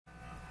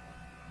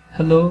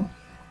Hello,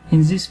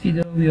 in this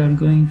video we are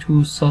going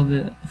to solve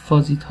a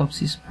fuzzy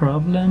topsis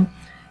problem.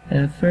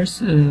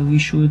 First we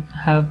should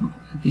have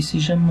a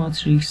decision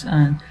matrix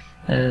and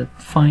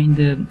find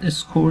the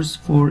scores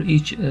for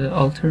each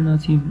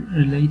alternative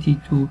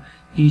related to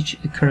each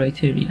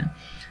criterion.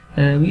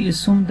 We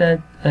assume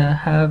that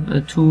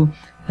have two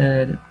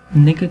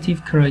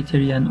negative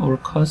criterion or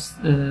cost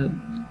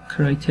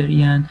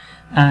criterion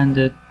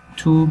and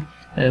two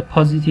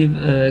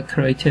positive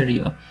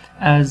criteria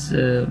as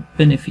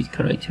benefit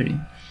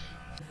criteria.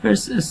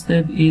 First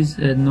step is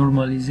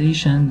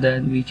normalization,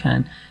 that we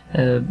can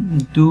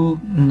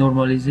do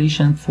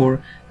normalization for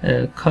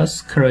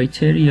cost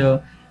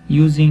criteria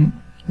using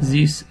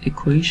this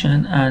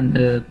equation and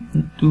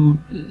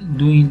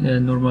doing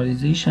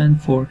normalization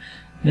for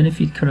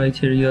benefit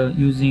criteria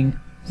using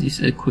this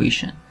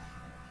equation.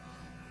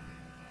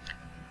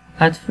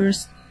 At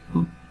first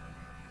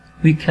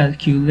we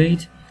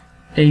calculate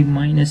A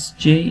minus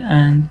J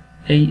and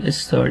A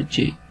star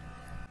J.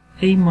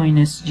 A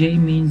minus J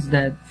means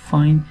that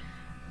find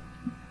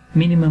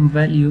minimum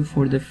value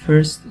for the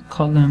first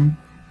column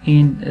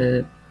in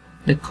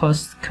the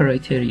cost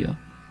criteria.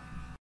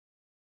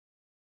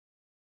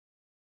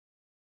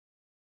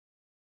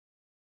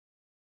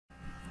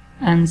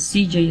 And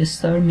CJ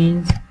star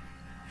means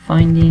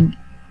finding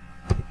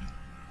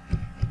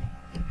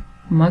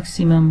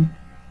maximum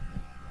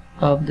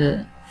of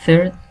the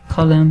third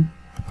column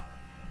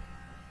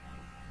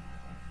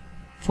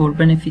for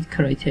benefit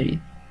criteria.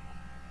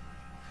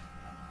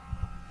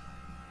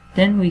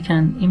 Then we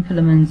can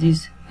implement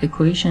these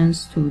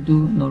equations to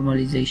do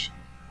normalization.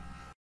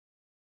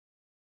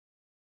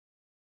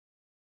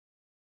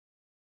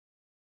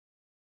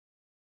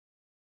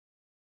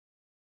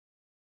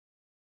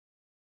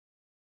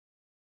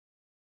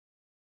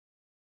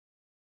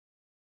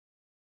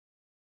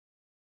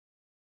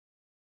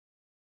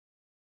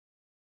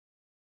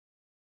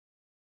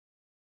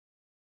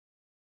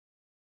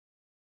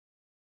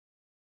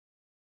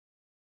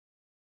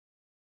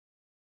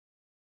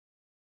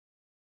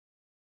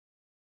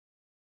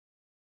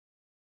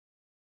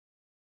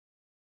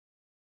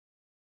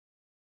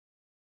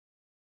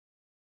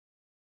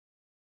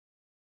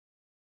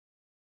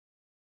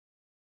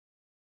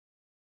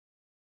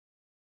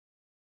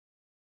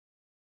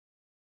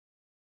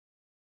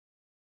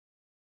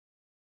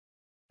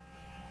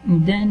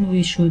 Then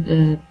we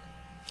should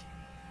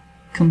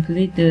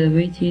complete the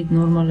weighted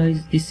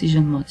normalized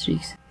decision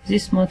matrix.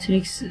 This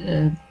matrix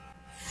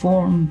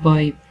formed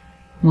by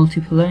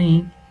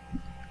multiplying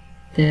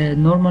the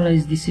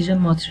normalized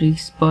decision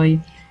matrix by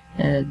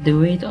the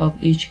weight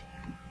of each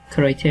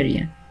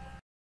criterion.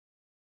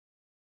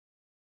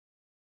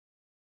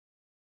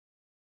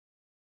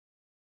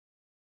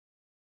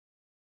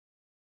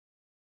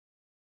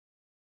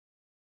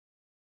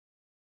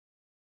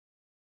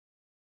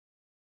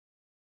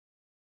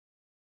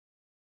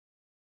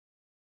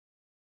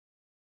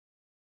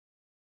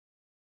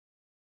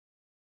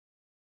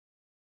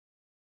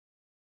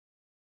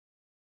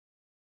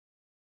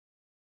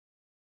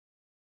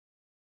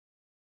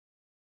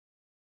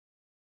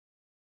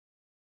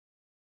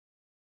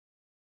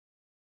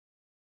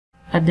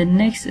 At the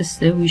next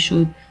step, we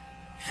should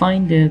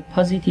find the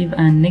positive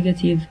and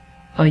negative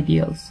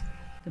ideals.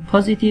 The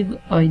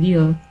positive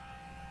ideal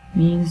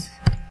means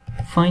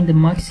find the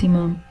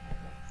maximum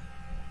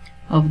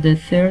of the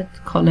third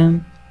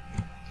column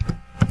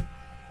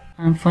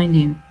and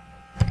finding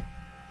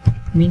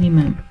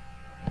minimum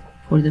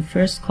for the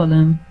first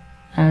column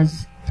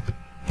as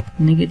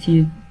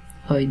negative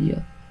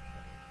ideal.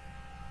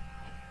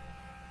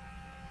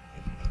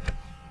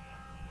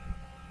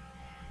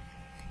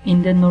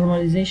 In the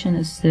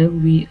normalization step,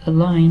 we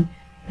align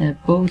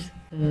both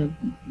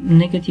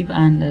negative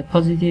and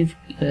positive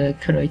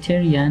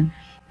criterion.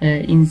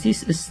 In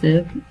this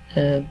step,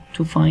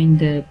 to find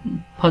the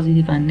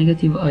positive and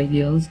negative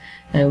ideals,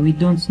 we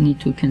don't need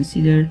to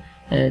consider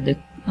the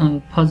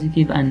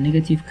positive and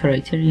negative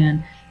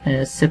criterion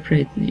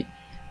separately.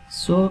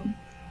 So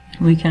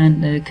we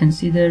can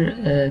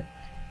consider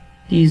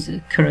these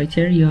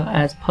criteria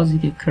as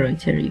positive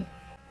criteria.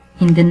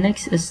 In the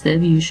next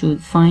step, you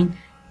should find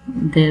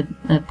the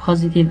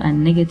positive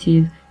and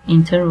negative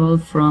interval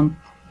from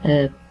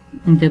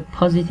the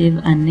positive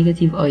and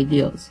negative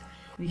ideals.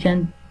 We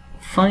can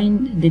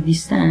find the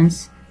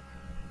distance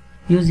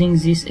using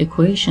this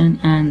equation,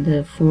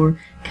 and for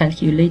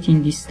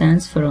calculating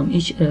distance from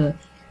each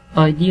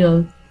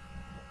ideal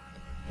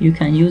you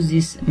can use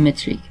this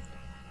metric.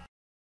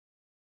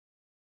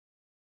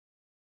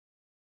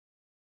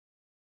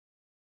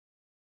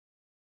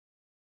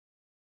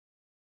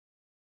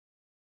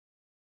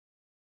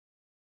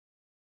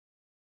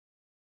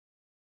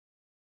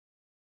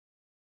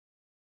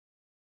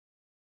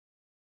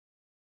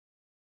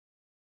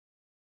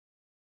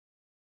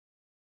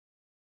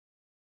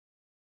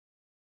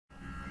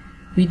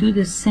 We do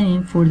the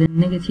same for the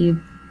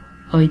negative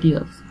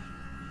ideals.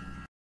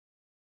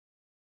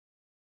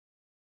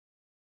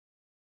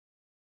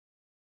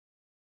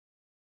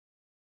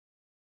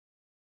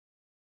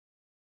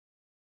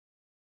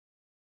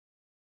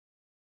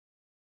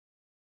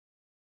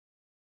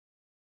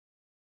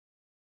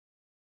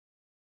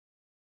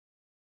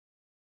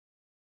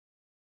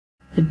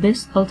 The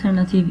best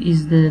alternative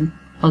is the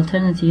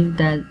alternative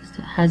that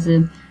has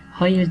a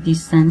higher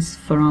distance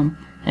from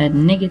a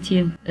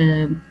negative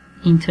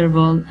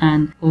interval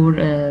and or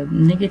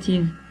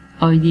negative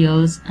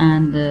ideals,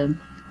 and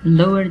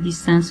lower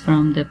distance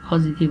from the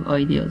positive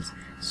ideals.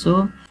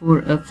 So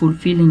for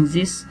fulfilling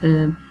this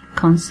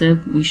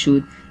concept, we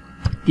should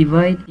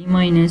divide d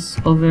minus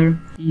over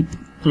d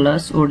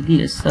plus or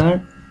d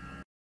star.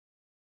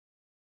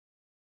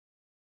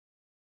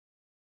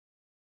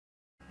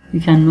 We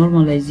can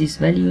normalize these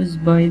values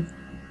by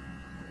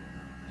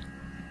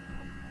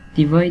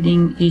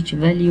dividing each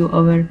value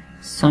over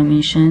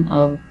summation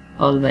of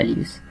all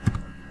values.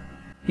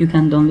 You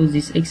can download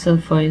this Excel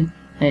file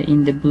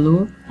in the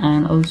below,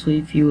 and also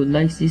if you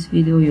like this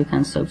video, you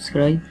can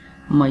subscribe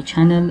my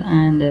channel,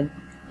 and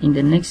in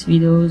the next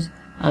videos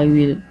I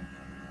will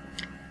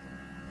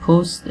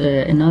post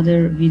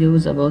another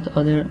videos about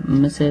other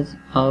methods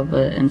of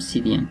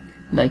MCDM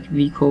like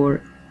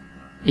VCore,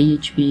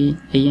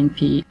 AHP,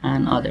 ANP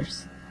and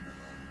others.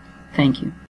 Thank you.